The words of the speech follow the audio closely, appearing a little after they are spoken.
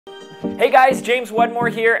Hey guys, James Wedmore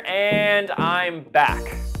here, and I'm back.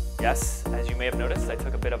 Yes, as you may have noticed, I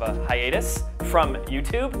took a bit of a hiatus from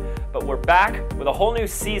YouTube, but we're back with a whole new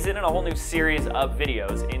season and a whole new series of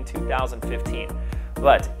videos in 2015.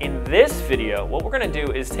 But in this video, what we're gonna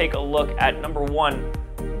do is take a look at number one,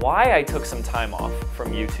 why I took some time off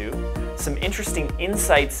from YouTube, some interesting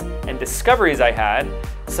insights and discoveries I had,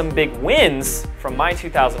 some big wins from my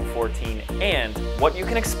 2014, and what you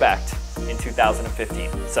can expect in 2015.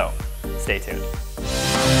 So, stay tuned.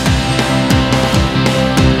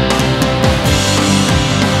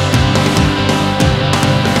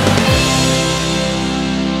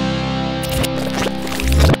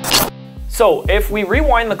 So if we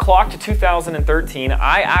rewind the clock to 2013,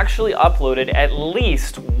 I actually uploaded at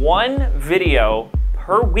least one video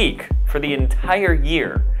per week for the entire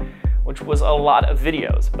year, which was a lot of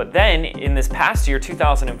videos. But then in this past year,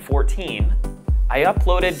 2014, I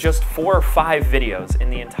uploaded just 4 or 5 videos in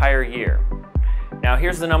the entire year. Now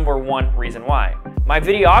here's the number one reason why. My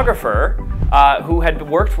videographer, who had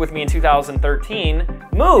worked with me in 2013,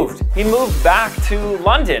 moved. He moved back to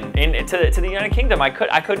London, to the United Kingdom. I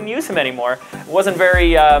couldn't use him anymore. It wasn't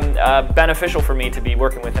very beneficial for me to be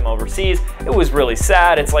working with him overseas. It was really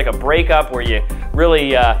sad. It's like a breakup where you really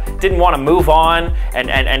didn't want to move on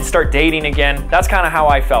and start dating again. That's kind of how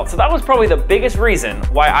I felt. So that was probably the biggest reason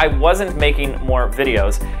why I wasn't making more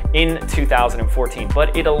videos in 2014.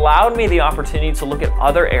 But it allowed me the opportunity to look at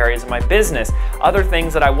other areas of my business, other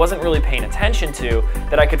things that I wasn't really paying attention to,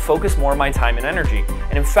 that I could focus more of my time and energy.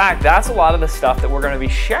 And in fact, that's a lot of the stuff that we're going to be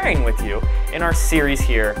sharing with you in our series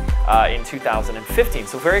here in 2015.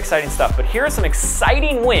 So very exciting stuff. But here are some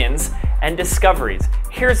exciting wins and discoveries.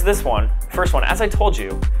 Here's this one. First one, as I told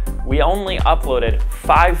you, we only uploaded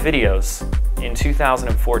 5 videos in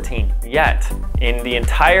 2014. Yet, in the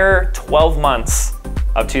entire 12 months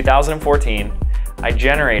of 2014, I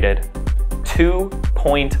generated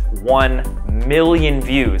 2.1 million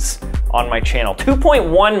views on my channel.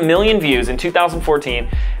 2.1 million views in 2014,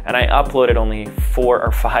 and I uploaded only 4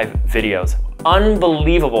 or 5 videos.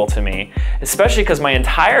 Unbelievable to me, especially because my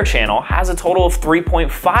entire channel has a total of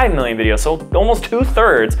 3.5 million videos. So almost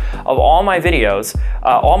 2/3 of all my videos,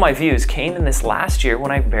 all my views came in this last year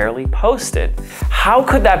when I barely posted. How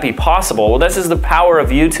could that be possible? Well, this is the power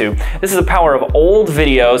of YouTube. This is the power of old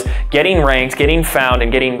videos getting ranked, getting found,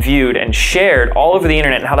 and getting viewed and shared all over the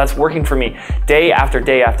internet, and how that's working for me day after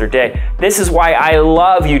day after day. This is why I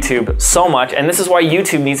love YouTube so much, and this is why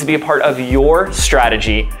YouTube needs to be a part of your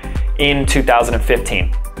strategy in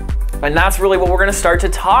 2015. And that's really what we're gonna start to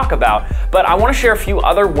talk about. But I wanna share a few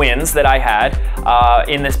other wins that I had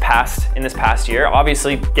in this past year.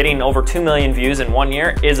 Obviously, getting over 2 million views in 1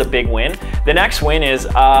 year is a big win. The next win is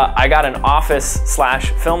I got an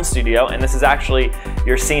office/film studio, and this is actually,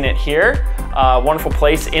 you're seeing it here. Wonderful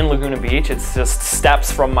place in Laguna Beach. It's just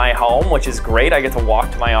steps from my home, which is great. I get to walk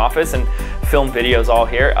to my office and film videos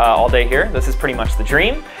all day here. This is pretty much the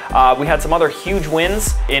dream. We had some other huge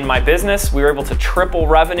wins in my business. We were able to triple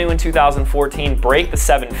revenue in 2014, break the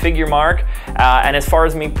 7-figure mark. And as far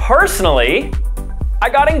as me personally, I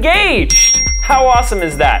got engaged. How awesome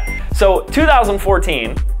is that? So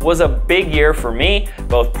 2014 was a big year for me,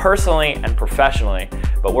 both personally and professionally.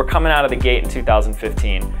 But we're coming out of the gate in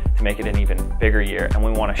 2015 to make it an even bigger year, and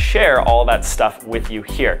we want to share all that stuff with you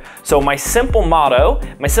here. So my simple motto,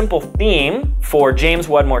 my simple theme for James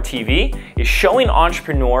Wedmore TV is showing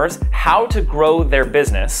entrepreneurs how to grow their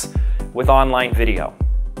business with online video.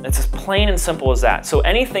 It's as plain and simple as that. So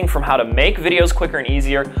anything from how to make videos quicker and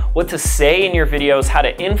easier, what to say in your videos, how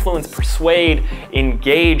to influence, persuade,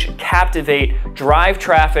 engage, captivate, drive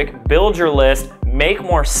traffic, build your list, make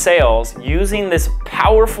more sales using this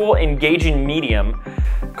powerful, engaging medium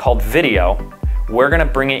called video. We're gonna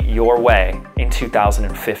bring it your way in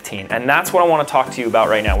 2015. And that's what I wanna talk to you about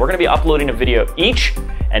right now. We're gonna be uploading a video each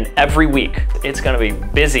and every week. It's gonna be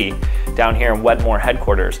busy down here in Wedmore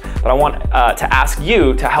headquarters. But I want to ask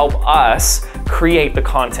you to help us create the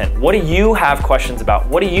content. What do you have questions about?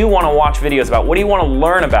 What do you wanna watch videos about? What do you wanna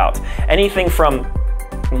learn about? Anything from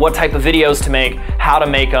what type of videos to make, how to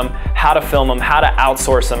make them, how to film them, how to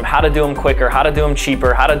outsource them, how to do them quicker, how to do them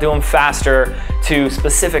cheaper, how to do them faster, to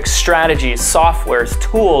specific strategies, softwares,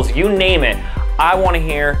 tools, you name it. I want to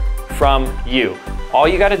hear from you. All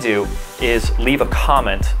you got to do is leave a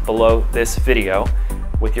comment below this video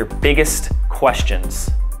with your biggest questions.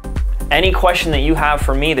 Any question that you have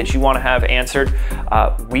for me that you want to have answered,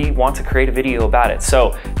 we want to create a video about it.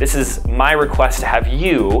 So this is my request to have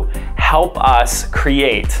you help us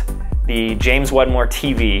create the James Wedmore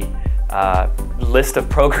TV list of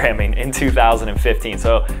programming in 2015.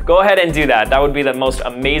 So go ahead and do that. That would be the most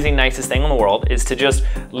amazing, nicest thing in the world, is to just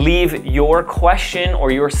leave your question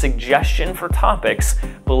or your suggestion for topics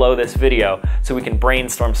below this video so we can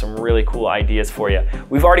brainstorm some really cool ideas for you.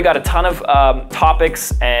 We've already got a ton of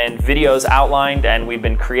topics and videos outlined, and we've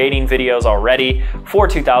been creating videos already for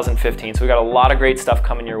 2015. So we've got a lot of great stuff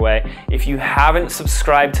coming your way. If you haven't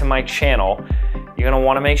subscribed to my channel, you're gonna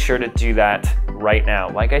wanna make sure to do that right now.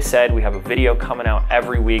 Like I said, we have a video coming out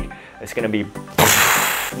every week. It's gonna be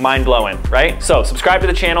mind-blowing, right? So subscribe to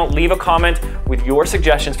the channel, leave a comment with your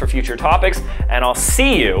suggestions for future topics, and I'll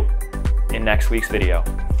see you in next week's video.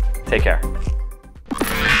 Take care.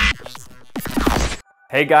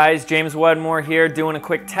 Hey guys, James Wedmore here, doing a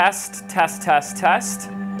quick test,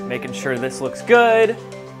 making sure this looks good,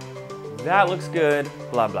 that looks good,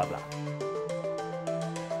 blah, blah, blah.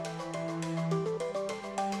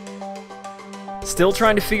 Still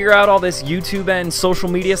trying to figure out all this YouTube and social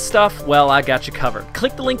media stuff? Well, I got you covered.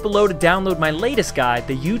 Click the link below to download my latest guide,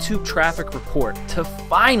 the YouTube Traffic Report, to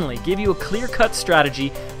finally give you a clear-cut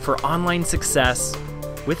strategy for online success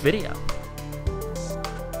with video.